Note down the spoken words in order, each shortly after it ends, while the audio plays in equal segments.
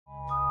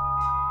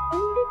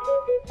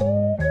Hi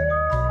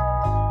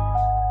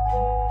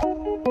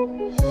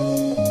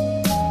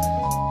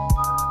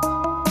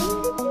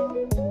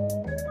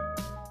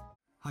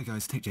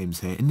guys, Tech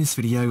James here. In this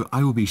video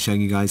I will be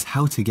showing you guys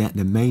how to get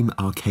the MAME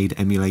Arcade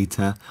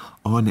Emulator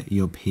on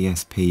your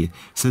PSP.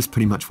 So this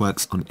pretty much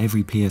works on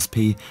every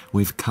PSP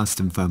with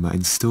custom firmware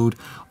installed.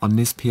 On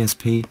this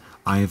PSP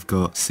I have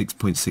got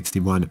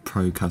 6.61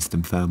 Pro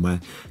custom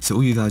firmware. So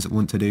all you guys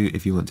want to do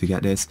if you want to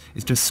get this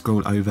is just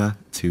scroll over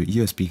to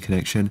USB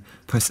connection,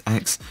 press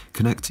X,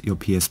 connect your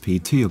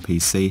PSP to your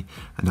PC,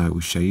 and I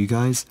will show you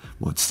guys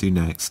what to do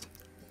next.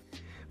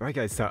 Right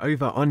guys, so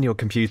over on your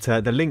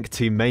computer, the link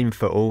to MAME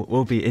for All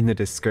will be in the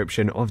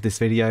description of this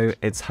video.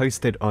 It's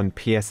hosted on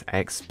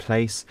PSX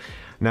Place.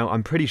 Now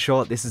I'm pretty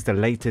sure this is the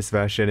latest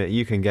version that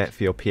you can get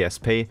for your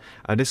PSP.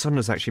 This one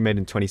was actually made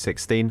in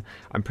 2016.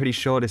 I'm pretty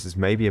sure this is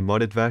maybe a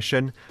modded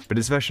version, but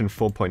it's version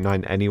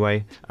 4.9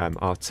 anyway,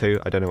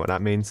 R2, I don't know what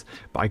that means.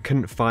 But I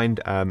couldn't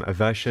find a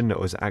version that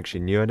was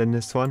actually newer than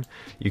this one.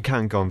 You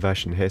can go on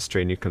version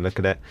history and you can look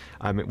at it.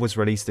 It was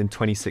released in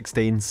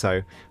 2016,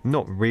 so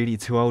not really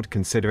too old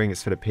considering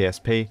it's for the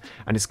PSP,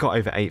 and it's got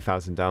over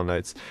 8,000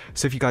 downloads.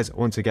 So if you guys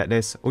want to get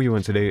this, all you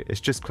want to do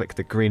is just click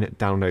the green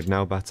download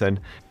now button,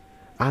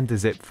 and the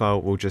zip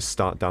file will just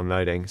start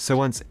downloading. So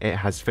once it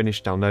has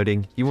finished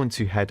downloading, you want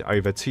to head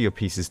over to your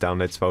PC's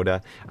downloads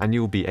folder and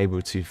you'll be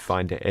able to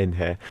find it in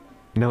here.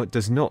 Now it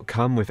does not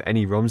come with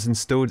any ROMs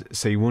installed,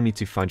 so you will need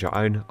to find your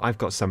own. I've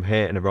got some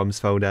here in a ROMs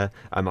folder.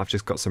 I've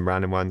just got some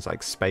random ones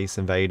like Space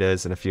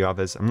Invaders and a few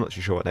others. I'm not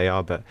too sure what they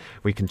are, but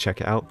we can check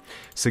it out.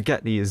 So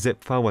get the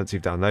zip file once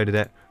you've downloaded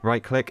it,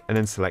 right click and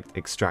then select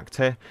extract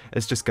here.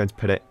 It's just going to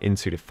put it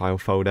into the file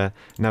folder.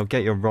 Now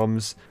get your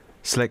ROMs,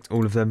 select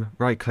all of them,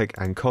 right click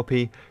and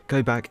copy,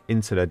 go back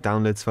into the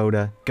downloads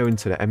folder, go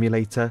into the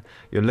emulator,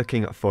 you're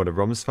looking for the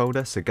ROMs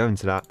folder, so go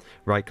into that,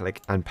 right click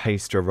and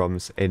paste your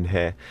ROMs in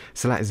here.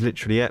 So that is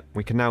literally it.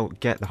 We can now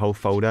get the whole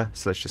folder,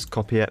 so let's just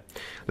copy it.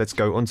 Let's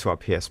go onto our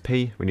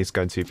PSP, we need to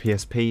go into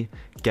PSP,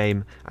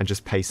 game, and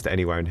just paste it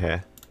anywhere in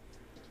here.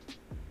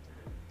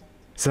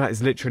 So that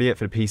is literally it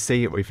for the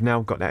PC. We've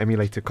now got the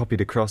emulator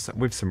copied across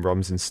with some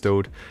ROMs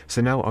installed.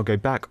 So now I'll go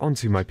back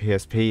onto my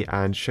PSP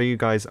and show you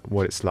guys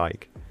what it's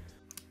like.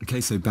 Okay,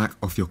 so back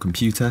off your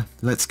computer,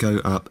 let's go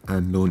up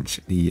and launch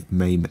the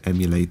MAME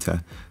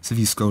emulator. So if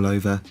you scroll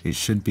over, it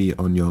should be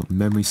on your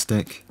memory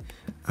stick.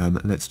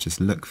 Let's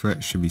just look for it,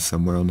 it should be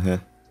somewhere on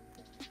here.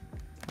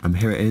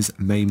 Here it is,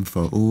 MAME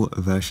for All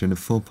version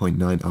 4.9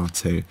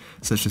 R2.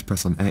 So let's just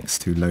press on X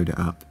to load it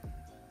up.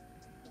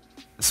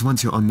 So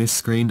once you're on this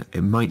screen,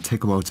 it might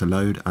take a while to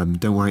load.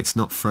 Don't worry, it's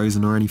not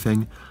frozen or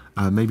anything.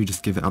 Maybe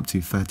just give it up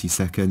to 30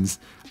 seconds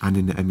and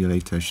then the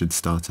emulator should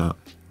start up.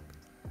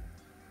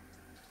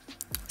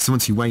 So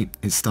once you wait,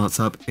 it starts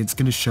up, it's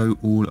going to show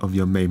all of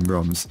your MAME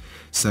ROMs.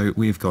 So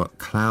we've got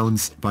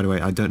Clowns, by the way,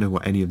 I don't know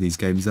what any of these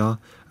games are.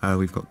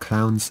 We've got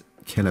Clowns,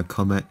 Killer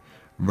Comet,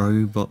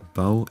 Robot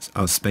Bolt,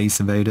 Space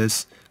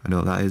Invaders, I know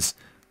what that is,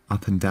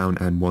 Up and Down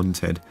and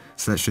Wanted.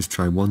 So let's just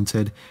try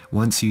Wanted.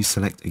 Once you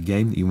select a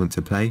game that you want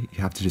to play,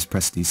 you have to just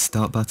press the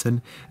start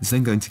button. It's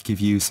then going to give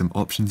you some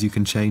options you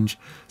can change,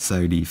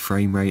 so the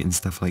frame rate and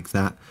stuff like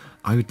that.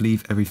 I would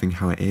leave everything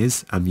how it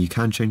is. You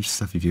can change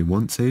stuff if you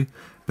want to,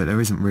 but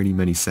there isn't really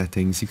many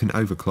settings. You can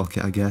overclock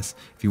it, I guess,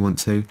 if you want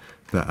to,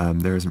 but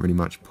there isn't really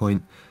much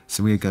point.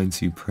 So we are going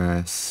to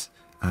press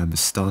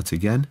start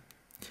again,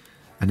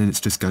 and then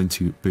it's just going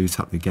to boot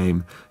up the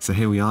game. So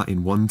here we are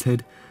in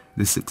Wanted.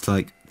 This looks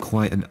like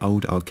quite an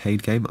old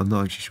arcade game. I'm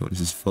not actually sure what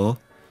this is for.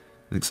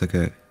 It looks like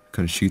a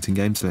kind of shooting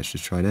game, so let's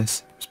just try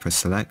this. Let's press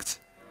select,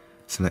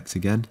 select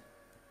again,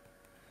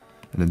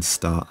 and then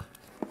start.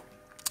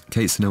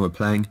 Okay, so now we're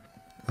playing.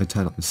 I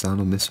turn up the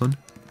sound on this one.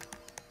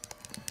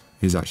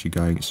 It is actually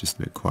going, it's just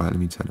a bit quiet. Let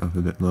me turn it up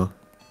a bit more.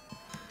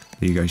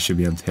 There you guys should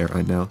be able to hear it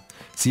right now.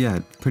 So yeah,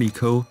 pretty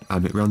cool.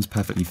 It runs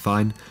perfectly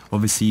fine.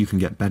 Obviously you can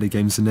get better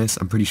games than this.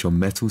 I'm pretty sure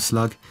Metal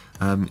Slug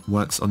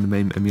works on the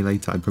MAME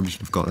emulator. I probably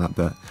should have got that,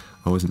 but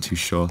I wasn't too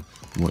sure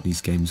what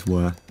these games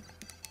were.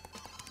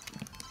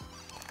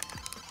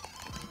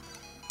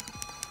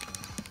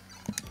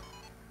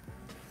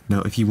 Now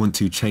if you want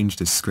to change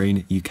the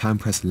screen, you can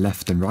press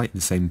left and right at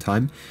the same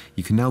time.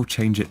 You can now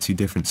change it to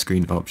different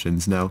screen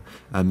options. Now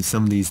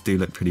some of these do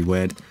look pretty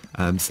weird,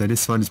 so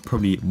this one is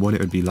probably what it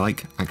would be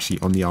like actually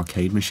on the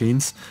arcade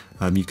machines.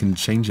 You can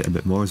change it a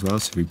bit more as well,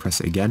 so if we press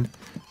it again,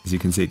 as you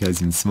can see it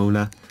goes in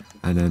smaller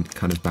and then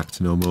kind of back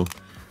to normal.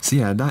 So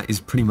yeah, that is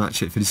pretty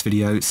much it for this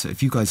video. So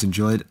if you guys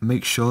enjoyed,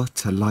 make sure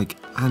to like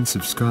and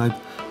subscribe.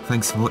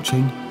 Thanks for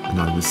watching,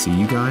 and I will see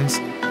you guys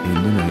in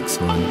the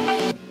next one.